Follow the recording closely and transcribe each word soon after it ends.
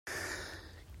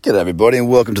G'day everybody and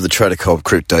welcome to the Trader Cobb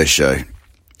Crypto Show.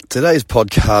 Today's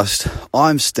podcast,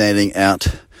 I'm standing out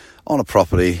on a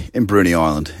property in Bruny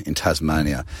Island in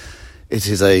Tasmania. It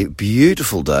is a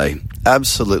beautiful day,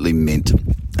 absolutely mint,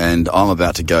 and I'm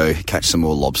about to go catch some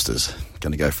more lobsters.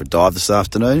 Going to go for a dive this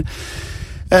afternoon.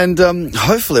 And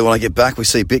hopefully when I get back we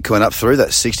see Bitcoin up through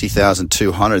that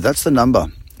 60,200. That's the number.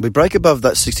 We break above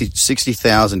that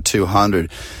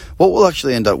 60,200. What we'll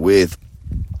actually end up with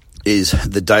is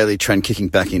the daily trend kicking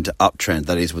back into uptrend,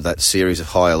 that is with that series of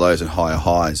higher lows and higher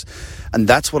highs. And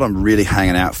that's what I'm really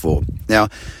hanging out for. Now,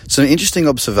 some interesting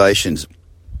observations.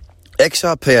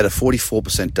 XRP had a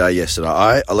 44% day yesterday.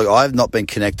 I've not been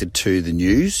connected to the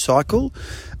news cycle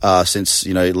since,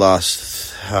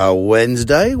 last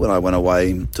Wednesday when I went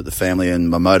away, took the family and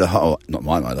my motorhome, not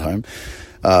my motorhome,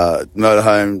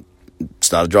 motorhome,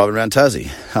 started driving around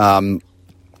Tassie.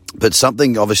 But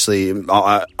something, obviously,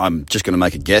 I'm just going to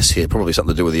make a guess here, probably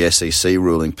something to do with the SEC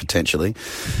ruling, potentially.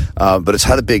 But it's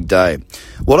had a big day.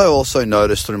 What I also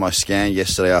noticed through my scan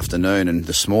yesterday afternoon and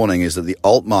this morning is that the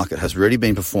alt market has really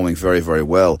been performing very, very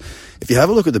well. If you have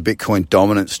a look at the Bitcoin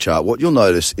dominance chart, what you'll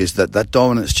notice is that that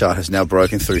dominance chart has now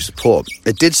broken through support.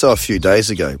 It did so a few days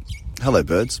ago. Hello,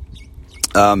 birds.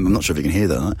 I'm not sure if you can hear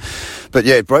that, but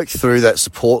yeah, it broke through that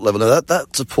support level. Now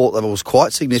that support level was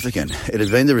quite significant. It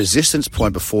had been the resistance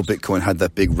point before Bitcoin had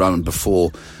that big run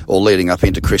before or leading up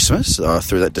into Christmas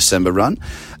through that December run,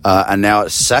 and now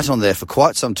it's sat on there for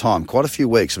quite some time, quite a few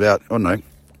weeks, about more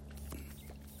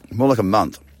like a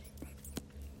month,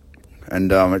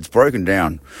 and it's broken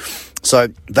down. So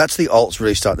that's the alts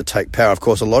really starting to take power. Of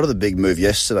course, a lot of the big move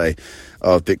yesterday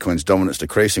of Bitcoin's dominance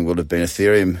decreasing would have been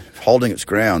Ethereum holding its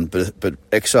ground, but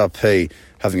XRP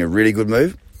having a really good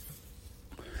move,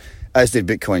 as did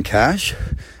Bitcoin Cash.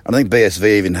 I think BSV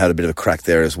even had a bit of a crack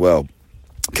there as well.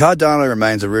 Cardano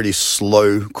remains a really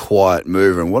slow, quiet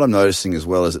mover, and what I'm noticing as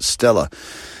well is that Stellar,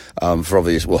 for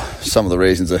obvious, some of the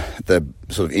reasons they're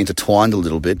sort of intertwined a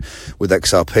little bit with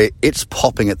XRP. It's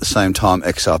popping at the same time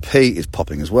XRP is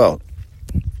popping as well.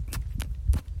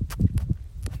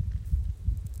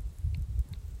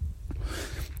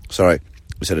 Sorry,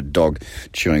 just had a dog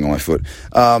chewing on my foot.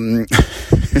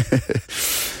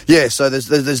 Yeah, so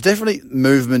there's definitely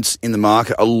movements in the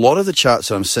market. A lot of the charts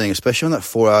that I'm seeing, especially on that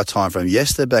 4-hour time frame,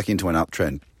 yes, they're back into an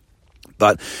uptrend,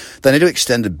 but they need to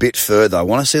extend a bit further. I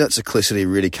want to see that cyclicity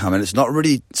really come in. It's not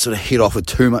really sort of hit off with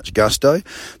too much gusto.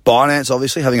 Binance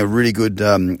obviously having a really good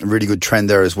trend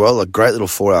there as well. A great little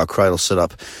 4-hour cradle set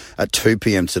up at 2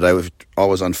 p.m. today, which I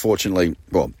was unfortunately,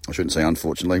 well, I shouldn't say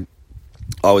unfortunately,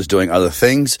 I was doing other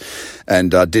things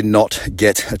and did not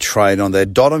get a trade on there.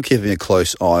 DOT I'm keeping a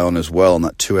close eye on as well on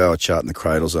that 2-hour chart in the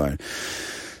cradle zone.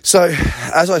 So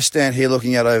as I stand here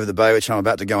looking out over the bay, which I'm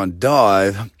about to go and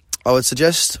dive, I would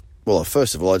suggest, well,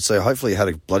 first of all, I'd say hopefully you had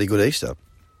a bloody good Easter.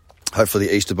 Hopefully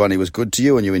the Easter Bunny was good to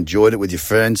you and you enjoyed it with your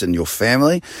friends and your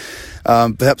family.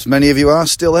 Perhaps many of you are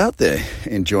still out there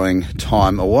enjoying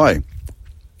time away.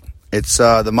 It's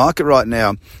the market right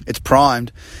now, it's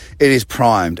primed. It is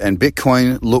primed, and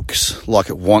Bitcoin looks like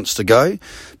it wants to go,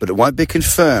 but it won't be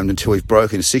confirmed until we've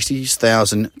broken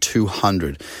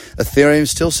 60,200. Ethereum's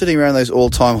still sitting around those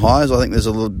all-time highs. I think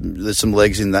there's some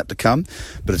legs in that to come,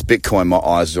 but it's Bitcoin my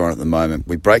eyes are on at the moment.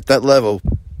 We break that level,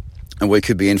 and we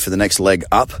could be in for the next leg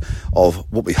up of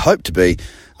what we hope to be,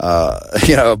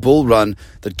 a bull run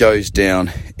that goes down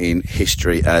in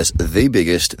history as the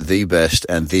biggest, the best,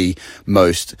 and the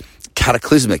most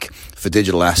cataclysmic for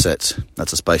digital assets.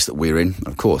 That's a space that we're in.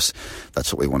 Of course,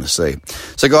 that's what we want to see.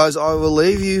 So guys, I will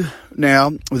leave you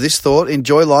now with this thought.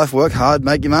 Enjoy life, work hard,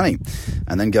 make your money,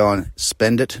 and then go and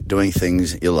spend it doing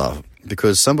things you love.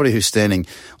 Because somebody who's standing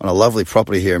on a lovely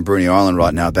property here in Bruny Island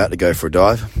right now about to go for a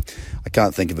dive, I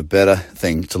can't think of a better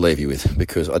thing to leave you with,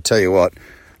 because I tell you what,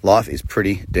 life is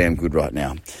pretty damn good right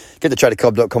now. Get to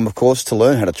tradercobb.com, of course, to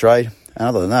learn how to trade. And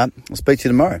other than that, I'll speak to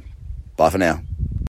you tomorrow. Bye for now.